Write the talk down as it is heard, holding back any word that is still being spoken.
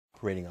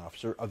Operating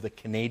Officer of the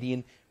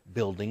Canadian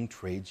Building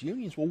Trades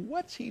Unions. Well,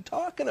 what's he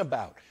talking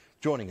about?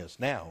 Joining us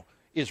now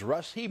is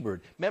Russ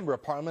Hiebert, Member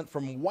of Parliament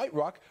from White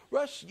Rock.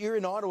 Russ, you're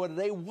in Ottawa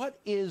today. What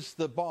is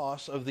the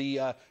boss of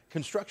the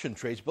Construction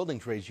Trades, Building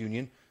Trades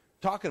Union,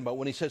 talking about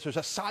when he says there's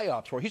a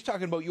PSYOPs war? He's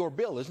talking about your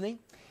bill, isn't he?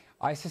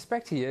 I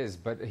suspect he is,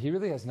 but he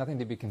really has nothing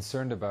to be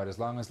concerned about as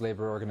long as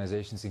labour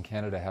organizations in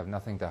Canada have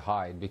nothing to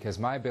hide, because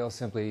my bill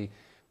simply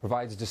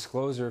provides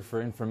disclosure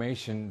for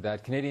information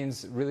that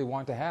Canadians really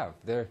want to have.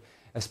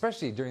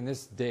 Especially during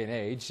this day and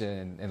age,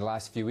 and in the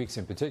last few weeks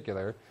in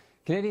particular,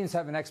 Canadians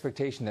have an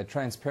expectation that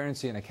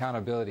transparency and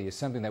accountability is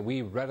something that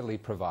we readily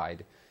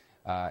provide.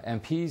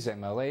 MPs,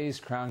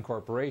 MLAs, Crown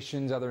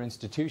corporations, other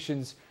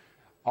institutions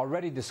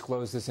already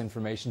disclose this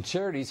information.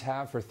 Charities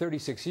have for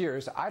 36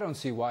 years. I don't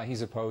see why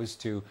he's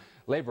opposed to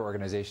labour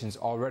organizations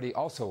already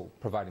also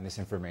providing this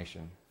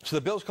information. So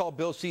the bill's called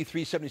Bill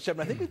C-377.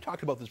 I think we've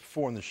talked about this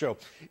before in the show.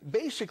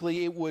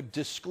 Basically, it would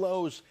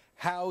disclose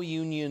how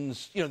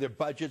unions, their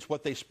budgets,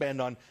 what they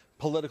spend on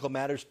political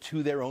matters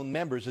to their own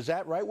members. Is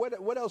that right?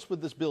 What else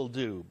would this bill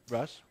do,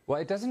 Russ?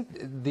 Well, it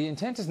doesn't. The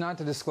intent is not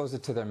to disclose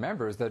it to their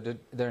members.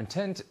 Their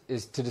intent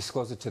is to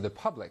disclose it to the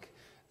public.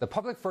 The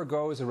public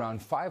forgoes around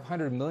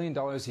 $500 million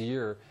a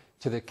year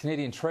to the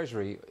Canadian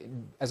Treasury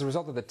as a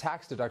result of the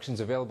tax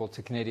deductions available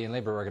to Canadian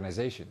labour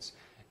organizations.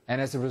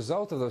 And as a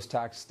result of those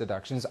tax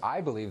deductions,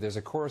 I believe there's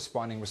a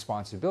corresponding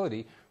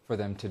responsibility for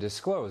them to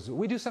disclose.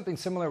 We do something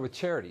similar with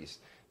charities.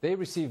 They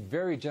receive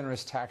very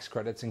generous tax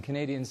credits, and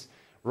Canadians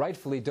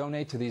rightfully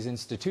donate to these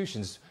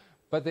institutions,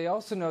 but they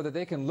also know that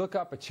they can look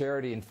up a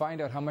charity and find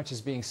out how much is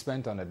being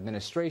spent on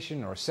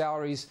administration or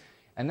salaries,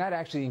 and that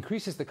actually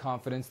increases the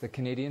confidence that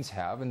Canadians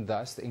have, and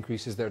thus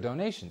increases their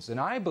donations. And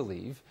I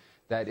believe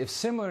that if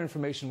similar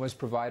information was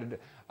provided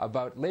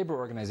about labour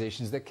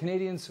organizations, that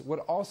Canadians would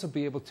also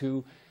be able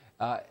to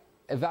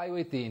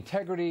evaluate the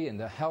integrity and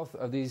the health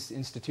of these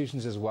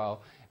institutions as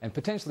well, and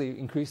potentially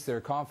increase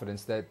their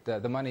confidence that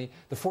the money,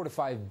 the $4 to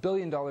 $5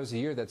 billion a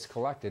year that's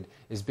collected,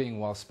 is being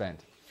well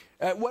spent.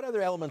 What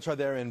other elements are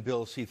there in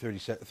Bill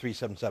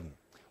C-377?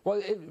 Well,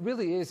 it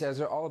really is,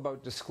 Ezra, all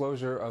about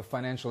disclosure of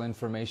financial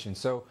information.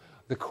 So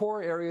the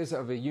core areas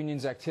of a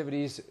union's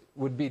activities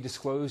would be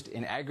disclosed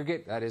in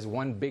aggregate. That is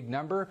one big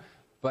number.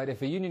 But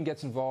if a union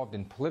gets involved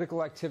in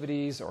political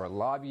activities or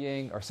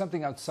lobbying or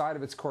something outside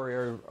of its core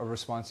area of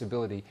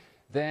responsibility,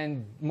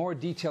 then more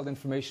detailed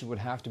information would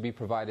have to be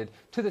provided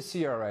to the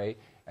CRA,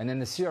 and then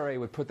the CRA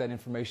would put that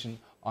information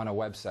on a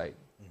website.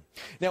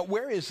 Now,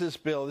 where is this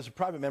bill? This is a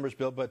private member's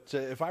bill, but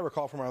if I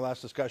recall from our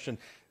last discussion,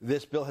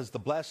 this bill has the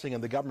blessing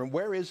of the government.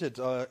 Where is it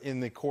in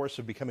the course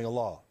of becoming a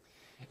law?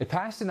 It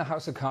passed in the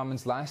House of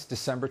Commons last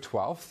December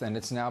 12th, and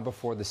it's now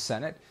before the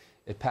Senate.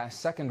 It passed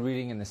second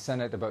reading in the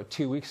Senate about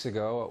 2 weeks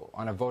ago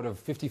on a vote of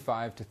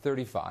 55 to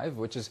 35,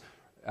 which is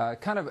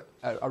kind of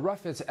a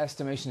rough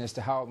estimation as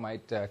to how it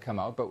might come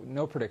out, but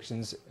no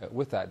predictions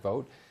with that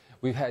vote.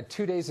 We've had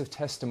 2 days of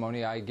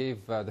testimony. I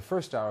gave the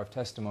first hour of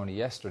testimony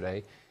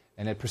yesterday,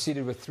 and it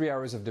proceeded with 3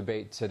 hours of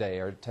debate today,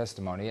 or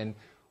testimony. And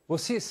we'll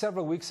see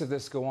several weeks of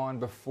this go on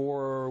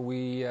before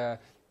we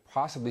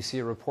possibly see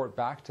a report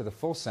back to the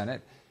full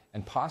Senate,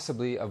 and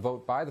possibly a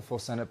vote by the full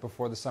Senate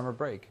before the summer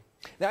break.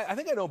 Now, I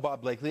think I know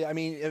Bob Blakely. I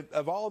mean,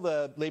 of all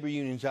the labour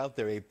unions out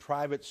there, a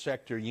private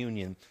sector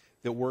union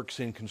that works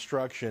in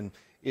construction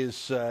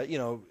is,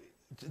 to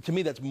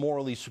me, that's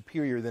morally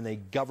superior than a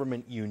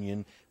government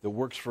union that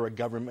works for a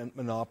government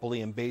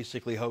monopoly and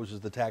basically hoses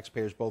the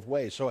taxpayers both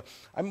ways. So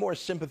I'm more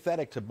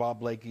sympathetic to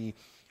Bob Blakely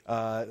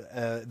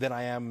than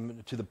I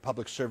am to the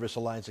Public Service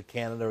Alliance of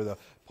Canada or the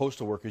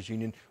Postal Workers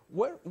Union.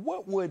 What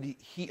would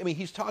he, I mean,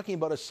 he's talking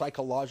about a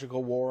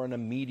psychological war and a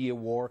media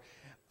war,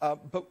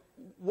 but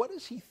what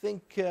does he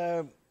think,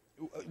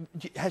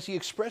 has he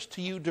expressed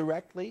to you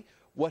directly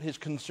what his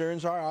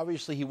concerns are?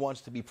 Obviously, he wants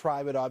to be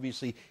private.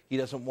 Obviously, he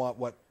doesn't want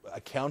what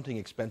accounting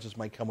expenses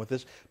might come with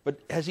this. But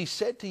has he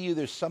said to you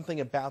there's something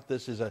about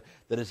this that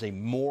is a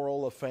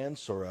moral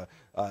offense, or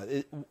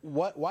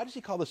why does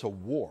he call this a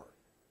war?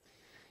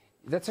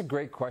 That's a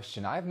great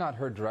question. I have not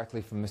heard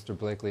directly from Mr.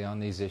 Blakely on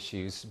these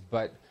issues,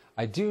 but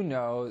I do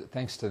know,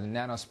 thanks to the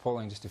Nanos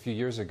polling just a few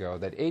years ago,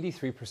 that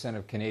 83%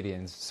 of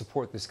Canadians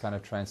support this kind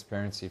of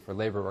transparency for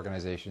labour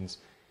organizations,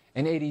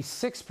 and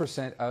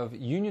 86% of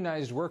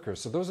unionized workers,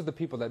 so those are the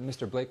people that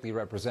Mr. Blakely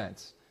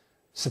represents,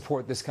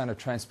 support this kind of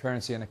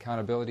transparency and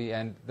accountability,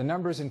 and the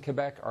numbers in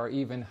Quebec are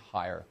even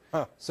higher.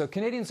 So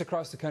Canadians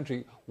across the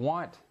country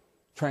want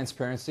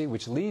transparency,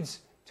 which leads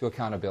to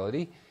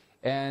accountability,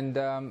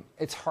 and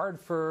it's hard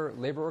for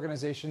labour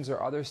organizations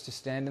or others to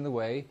stand in the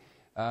way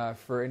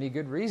for any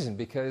good reason,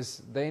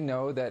 because they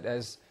know that,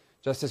 as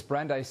Justice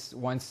Brandeis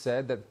once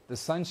said, that the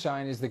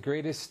sunshine is the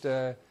greatest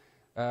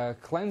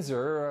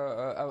cleanser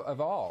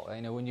of all.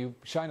 When you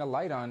shine a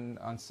light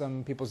on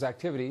some people's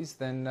activities,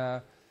 then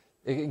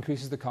it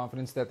increases the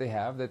confidence that they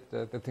have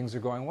that things are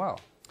going well.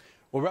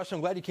 Well, Russ, I'm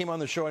glad you came on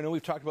the show. I know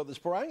we've talked about this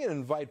before. I'm going to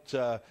invite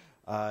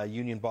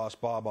union boss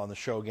Bob on the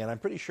show again. I'm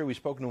pretty sure we've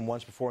spoken to him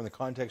once before in the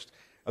context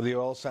of the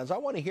oil sands. I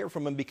want to hear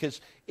from him,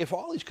 because if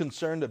all he's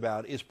concerned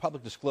about is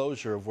public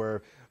disclosure of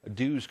where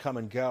dues come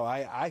and go,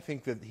 I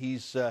think that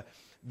he's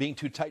being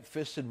too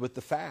tight-fisted with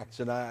the facts.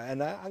 And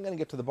I'm going to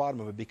get to the bottom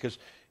of it, because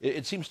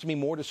it seems to me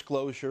more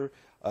disclosure,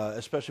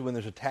 especially when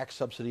there's a tax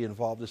subsidy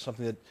involved, is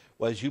something that,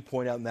 well, as you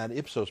point out in that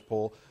Ipsos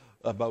poll,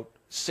 about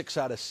 6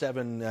 out of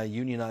 7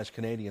 unionized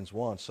Canadians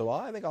want. So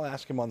I think I'll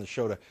ask him on the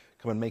show to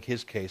come and make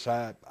his case.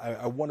 I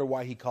wonder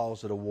why he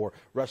calls it a war.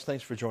 Russ,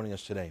 thanks for joining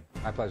us today.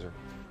 My pleasure.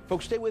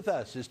 Folks, stay with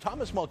us. Is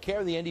Thomas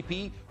Mulcair, the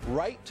NDP,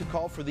 right to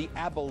call for the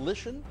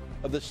abolition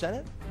of the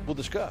Senate? We'll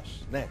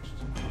discuss next.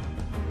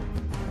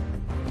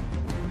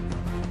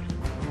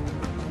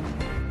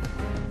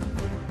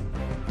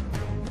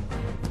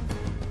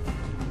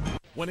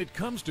 When it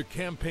comes to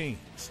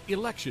campaigns,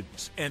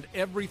 elections, and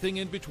everything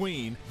in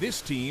between,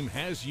 this team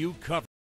has you covered.